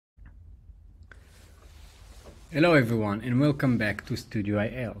Hello everyone and welcome back to Studio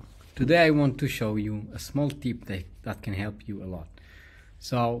IL. Today I want to show you a small tip that can help you a lot.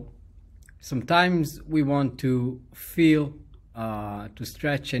 So sometimes we want to to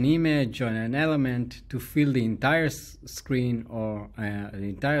stretch an image or an element to fill the entire screen or the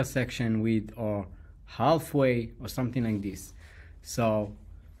entire section with or halfway or something like this. So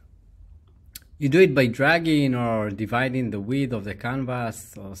you do it by dragging or dividing the width of the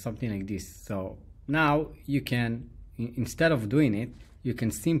canvas or something like this. So now you can, instead of doing it, you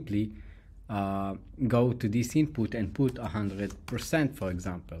can simply go to this input and put 100%, for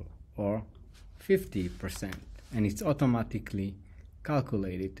example, or 50%, and it's automatically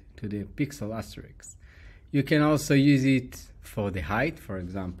calculated to the pixel asterisk. You can also use it for the height, for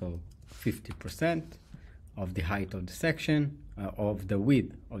example, 50% of the height of the section, of the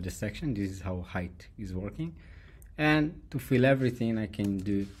width of the section. This is how height is working. And to fill everything, I can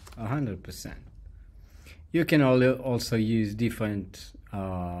do 100%. You can also use different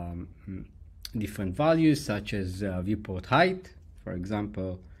values, such as viewport height, for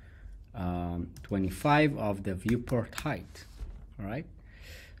example, 25 of the viewport height, all right,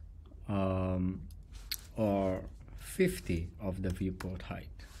 or 50 of the viewport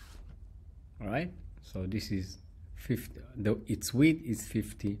height, all right. So this is 50. Its width is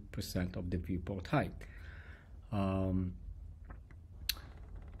 50% of the viewport height.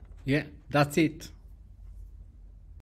 Yeah, that's it.